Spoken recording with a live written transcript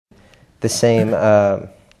the same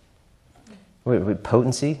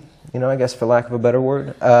potency, I guess, for lack of a better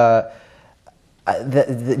word.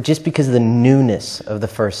 Just because of the newness of the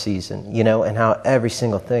first season, and how every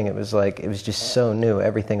single thing, it was just so new,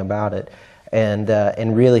 everything about it, and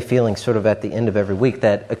really feeling sort of at the end of every week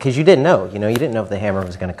that, because you didn't know, you didn't know if the hammer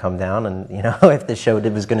was going to come down, and if the show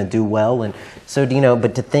was going to do well, and so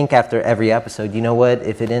but to think after every episode, you know what,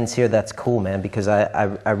 if it ends here, that's cool, man, because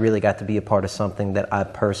I really got to be a part of something that I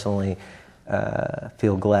personally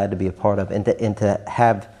feel glad to be a part of, and to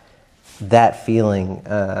have that feeling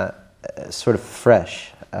sort of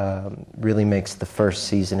fresh really makes the first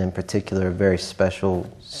season in particular a very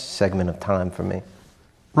special segment of time for me.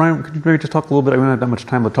 Ryan, could you maybe just talk a little bit, I don't have that much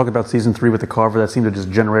time, but talk about season 3 with the Carver. That seemed to just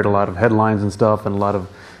generate a lot of headlines and stuff, and a lot of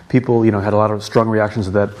people, had a lot of strong reactions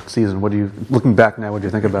to that season. Looking back now, what do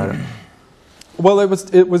you think about it? Well, it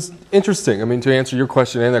was interesting. I mean, to answer your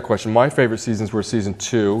question and that question, my favorite seasons were season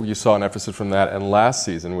 2. You saw an episode from that, and last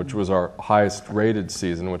season, which was our highest rated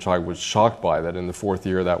season, which I was shocked by, that in the 4th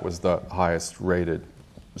year that was the highest rated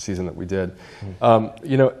season that we did.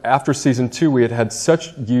 After season 2, we had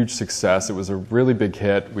such huge success. It was a really big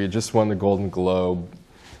hit. We had just won the Golden Globe.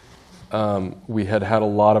 We had a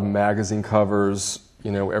lot of magazine covers.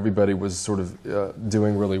 Everybody was sort of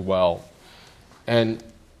doing really well. And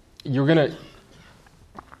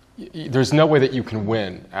there's no way that you can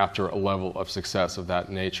win after a level of success of that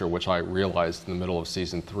nature, which I realized in the middle of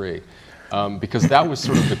season 3, because that was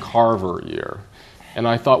sort of the Carver year. And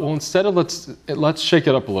I thought, well, instead of let's shake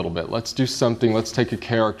it up a little bit. Let's do something. Let's take a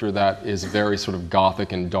character that is very sort of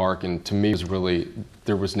gothic and dark. And to me,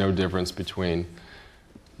 there was no difference between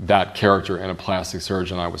that character and a plastic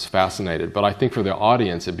surgeon. I was fascinated. But I think for the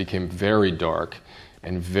audience, it became very dark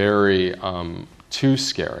and very too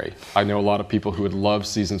scary. I know a lot of people who had loved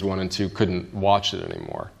seasons 1 and 2 couldn't watch it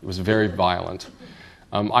anymore. It was very violent.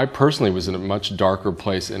 I personally was in a much darker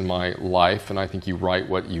place in my life, and I think you write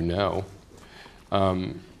what you know.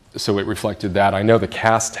 So it reflected that. I know the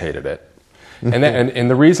cast hated it.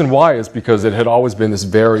 And the reason why is because it had always been this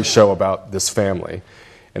very show about this family.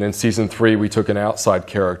 And in season 3, we took an outside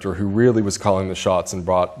character who really was calling the shots and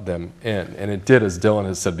brought them in. And it did, as Dylan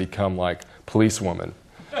has said, become like Policewoman.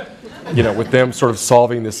 With them sort of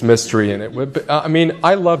solving this mystery. And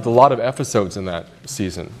I loved a lot of episodes in that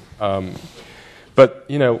season. But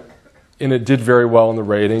and it did very well in the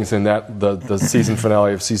ratings, and the season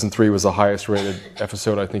finale of season 3 was the highest rated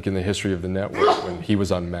episode, I think, in the history of the network, when he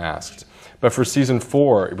was unmasked. But for season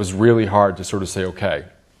 4, it was really hard to sort of say, okay,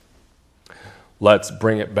 let's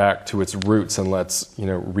bring it back to its roots and let's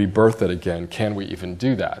rebirth it again. Can we even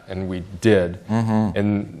do that? And we did. Mm-hmm.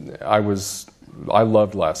 And I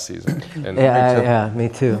loved last season. And me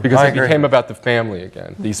too. Because it became about the family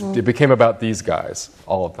again. It became about these guys,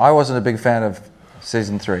 all of them. I wasn't a big fan of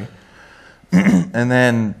season 3. And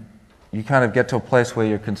then you kind of get to a place where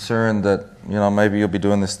you're concerned that, maybe you'll be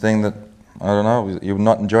doing this thing that, I don't know, you're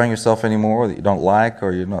not enjoying yourself anymore, or that you don't like,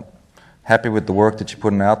 or you're not happy with the work that you're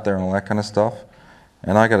putting out there and all that kind of stuff.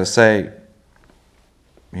 And I got to say,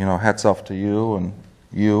 hats off to you and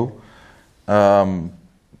you,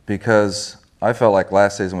 because I felt like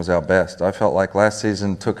last season was our best. I felt like last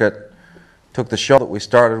season took the show that we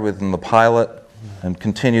started with in the pilot and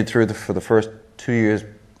continued through for the first 2 years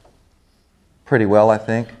pretty well, I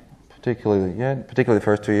think, particularly the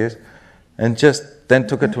first 2 years, and just then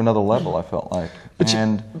took it to another level, I felt like.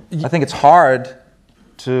 I think it's hard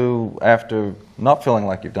to, after not feeling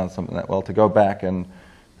like you've done something that well, to go back and,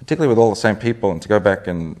 particularly with all the same people, and to go back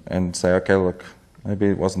and say, okay, look, maybe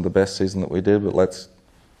it wasn't the best season that we did, but let's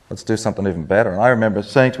do something even better. And I remember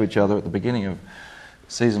saying to each other at the beginning of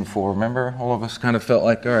season 4, remember, all of us kind of felt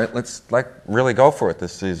like, all right, let's really go for it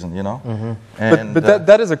this season, Mm-hmm. And, but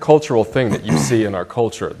that is a cultural thing that you see in our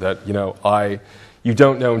culture, that you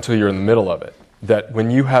don't know until you're in the middle of it, that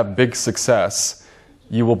when you have big success,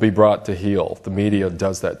 you will be brought to heel. The media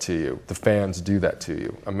does that to you. The fans do that to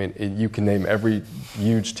you. I mean, you can name every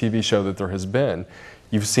huge TV show that there has been.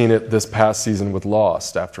 You've seen it this past season with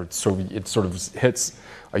Lost, after it sort of hits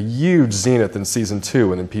a huge zenith in season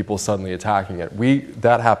 2, and then people suddenly attacking it.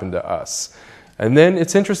 That happened to us. And then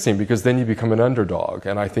it's interesting, because then you become an underdog,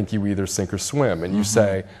 and I think you either sink or swim, and you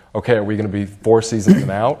say, okay, are we going to be 4 seasons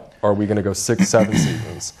and out, or are we going to go 6, 7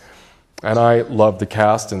 seasons? And I loved the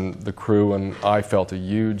cast and the crew, and I felt a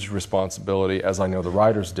huge responsibility, as I know the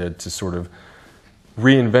writers did, to sort of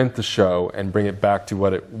reinvent the show and bring it back to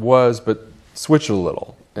what it was, but switch it a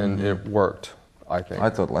little, and it worked. I think. I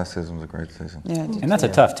thought last season was a great season. Yeah, and that's a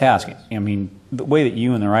tough task. I mean, the way that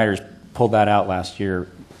you and the writers pulled that out last year,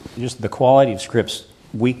 just the quality of scripts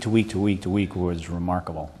week to week to week to week was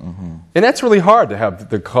remarkable. And that's really hard to have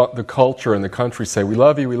the culture and the country say, we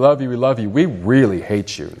love you, we love you, we love you. We really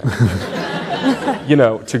hate you. You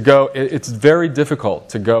know, to go, it's very difficult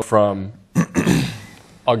to go from,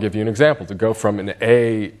 I'll give you an example, to go from an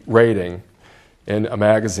A rating in a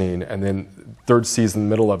magazine and then third season,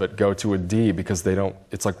 middle of it, go to a D because they don't,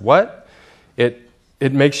 it's like, what?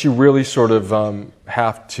 It makes you really sort of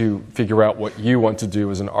have to figure out what you want to do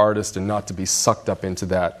as an artist and not to be sucked up into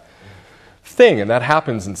that thing. And that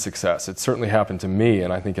happens in success. It certainly happened to me,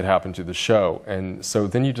 and I think it happened to the show. And so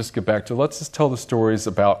then you just get back to, let's just tell the stories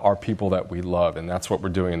about our people that we love. And that's what we're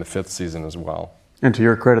doing in the 5th season as well. And to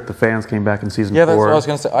your credit, the fans came back in season 4. Yeah, that's what I was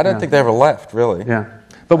going to say. I don't think they ever left, really. Yeah.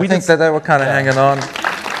 But we think that they were kind of hanging on.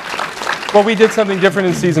 Well, we did something different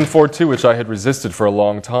in season 4 too, which I had resisted for a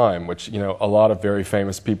long time. Which, you know, a lot of very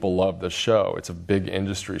famous people love the show. It's a big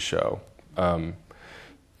industry show, and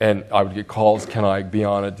I would get calls, "Can I be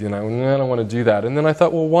on it?" You know, and I don't want to do that. And then I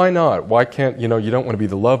thought, well, why not? Why can't you know? You don't want to be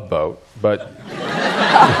the Love Boat, but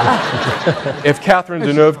if Catherine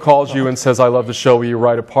Deneuve calls you and says, "I love the show, will you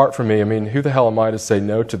write a part for me?" I mean, who the hell am I to say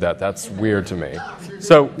no to that? That's weird to me.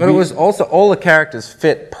 So, but it was also all the characters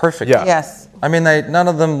fit perfectly. Yeah. Yes. I mean, none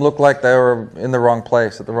of them looked like they were in the wrong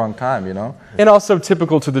place at the wrong time, you know? And also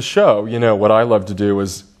typical to the show, you know, what I love to do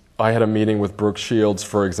is, I had a meeting with Brooke Shields,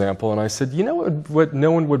 for example, and I said, you know what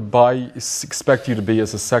no one would expect you to be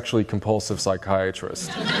as a sexually compulsive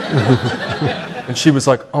psychiatrist. And she was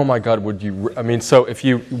like, oh my God, would you, I mean, so if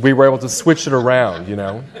we were able to switch it around, you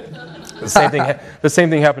know? The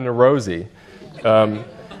same thing happened to Rosie.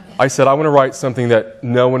 I said, I want to write something that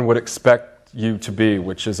no one would expect you to be,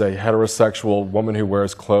 which is a heterosexual woman who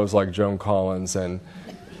wears clothes like Joan Collins. And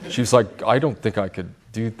she's like, I don't think I could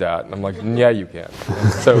do that. And I'm like, yeah, you can.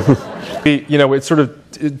 And so, you know,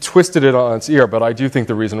 it twisted it on its ear, but I do think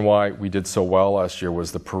the reason why we did so well last year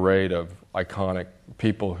was the parade of iconic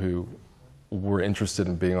people who were interested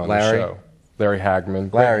in being on the show. Larry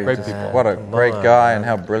Hagman, great people. What a great guy, and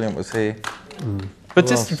how brilliant was he? But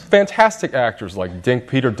just fantastic actors like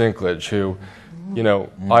Peter Dinklage, who, you know,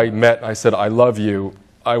 I met and I said, I love you.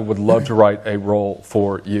 I would love to write a role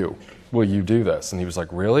for you. Will you do this? And he was like,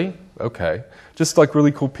 really? Okay. Just like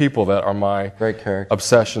really cool people that are my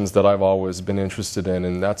obsessions that I've always been interested in.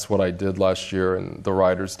 And that's what I did last year and the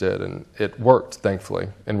writers did. And it worked, thankfully.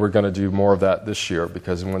 And we're going to do more of that this year,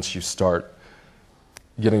 because once you start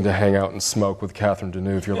getting to hang out and smoke with Catherine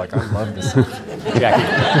Deneuve, you're like, I love this.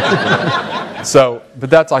 So,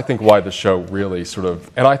 but that's, I think, why the show really sort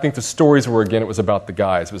of, and I think the stories were, again, it was about the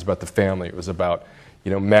guys, it was about the family, it was about,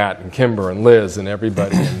 you know, Matt and Kimber and Liz and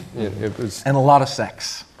everybody, and it was... And a lot of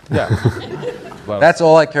sex. Yeah. That's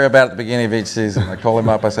all I care about at the beginning of each season. I call him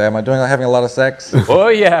up, I say, am I having a lot of sex? Oh,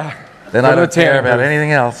 yeah. Then I don't care about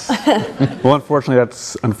anything else. Well, unfortunately,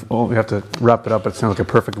 we have to wrap it up. It sounds like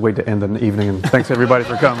a perfect way to end the evening, and thanks, everybody,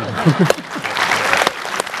 for coming.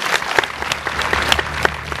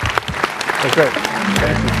 That's great.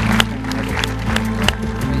 Thank you.